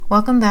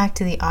Welcome back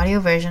to the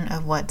audio version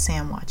of What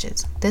Sam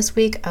Watches. This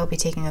week, I will be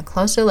taking a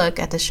closer look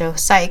at the show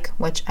Psych,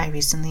 which I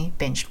recently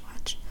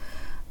binge-watched.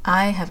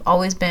 I have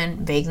always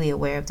been vaguely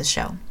aware of the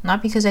show,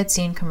 not because I'd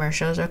seen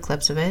commercials or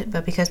clips of it,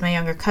 but because my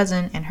younger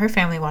cousin and her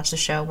family watched the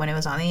show when it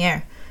was on the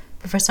air,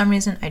 but for some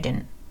reason I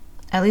didn't,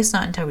 at least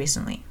not until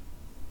recently.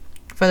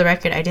 For the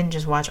record, I didn't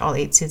just watch all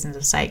 8 seasons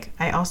of Psych,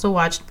 I also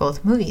watched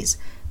both movies,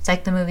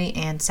 Psych the movie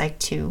and Psych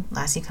 2,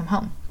 Last You Come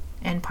Home,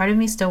 and part of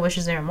me still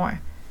wishes there were more.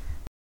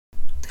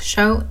 The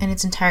show in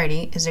its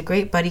entirety is a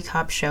great buddy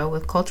cop show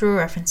with cultural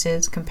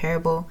references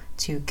comparable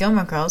to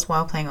Gilmore Girls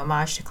while paying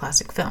homage to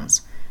classic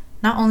films,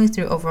 not only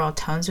through overall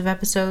tones of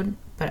episode,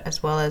 but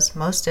as well as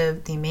most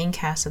of the main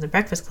cast of The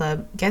Breakfast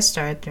Club guest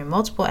starred through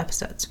multiple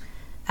episodes.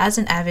 As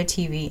an avid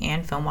TV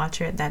and film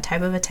watcher, that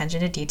type of attention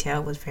to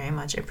detail was very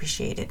much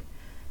appreciated.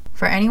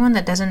 For anyone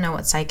that doesn't know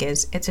what Psych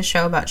is, it's a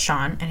show about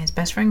Sean and his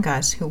best friend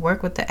Gus who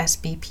work with the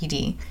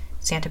SBPD,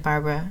 Santa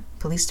Barbara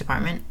Police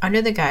Department,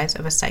 under the guise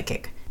of a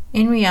psychic.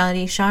 In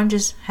reality, Sean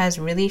just has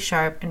really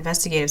sharp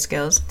investigative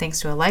skills thanks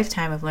to a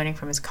lifetime of learning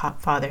from his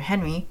cop father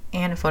Henry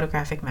and a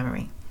photographic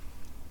memory.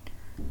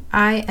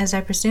 I, as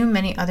I presume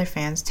many other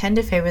fans, tend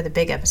to favor the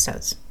big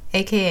episodes,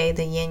 aka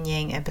the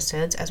yin-yang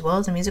episodes as well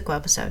as the musical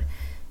episode.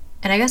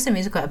 And I guess the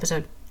musical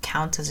episode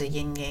counts as a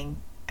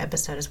yin-yang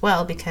episode as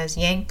well because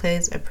yang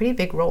plays a pretty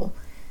big role.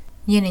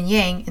 Yin and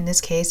yang, in this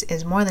case,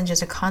 is more than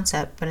just a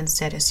concept, but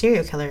instead a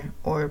serial killer,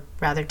 or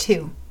rather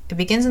two. It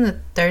begins in the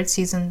 3rd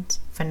season's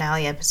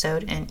finale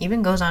episode and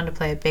even goes on to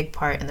play a big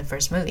part in the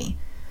first movie.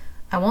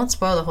 I won't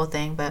spoil the whole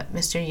thing, but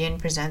Mr. Yin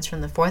Presents from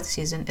the 4th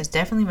season is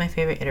definitely my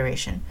favorite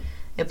iteration.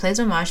 It plays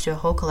homage to a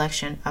whole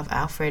collection of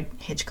Alfred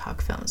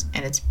Hitchcock films,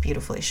 and it's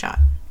beautifully shot.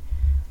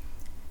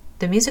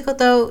 The musical,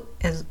 though,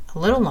 is a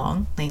little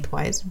long,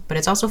 lengthwise, but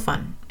it's also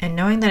fun, and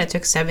knowing that it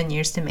took 7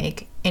 years to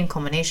make, in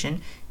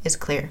culmination, is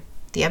clear.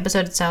 The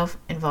episode itself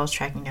involves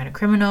tracking down a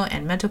criminal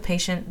and mental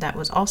patient that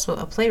was also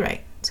a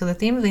playwright, so the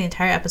theme of the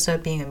entire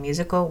episode being a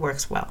musical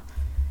works well.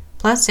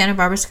 Plus, Santa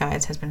Barbara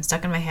Skies has been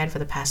stuck in my head for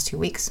the past 2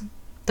 weeks,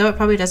 though it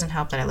probably doesn't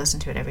help that I listen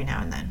to it every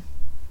now and then.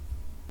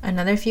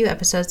 Another few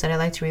episodes that I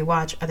like to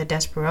rewatch are the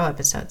Despereaux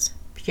episodes,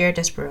 Pure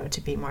Despereaux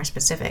to be more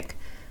specific.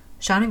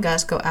 Sean and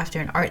Gus go after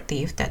an art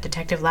thief that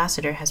Detective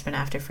Lassiter has been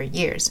after for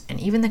years, and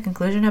even the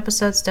conclusion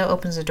episode still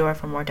opens the door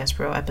for more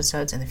Despereaux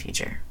episodes in the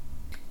future.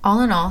 All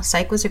in all,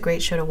 Psych was a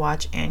great show to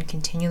watch and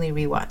continually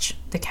rewatch.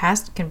 The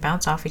cast can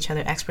bounce off each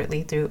other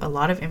expertly through a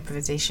lot of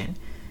improvisation.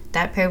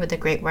 That paired with the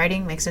great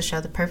writing makes the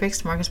show the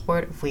perfect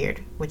smorgasbord of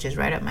weird, which is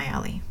right up my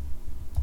alley.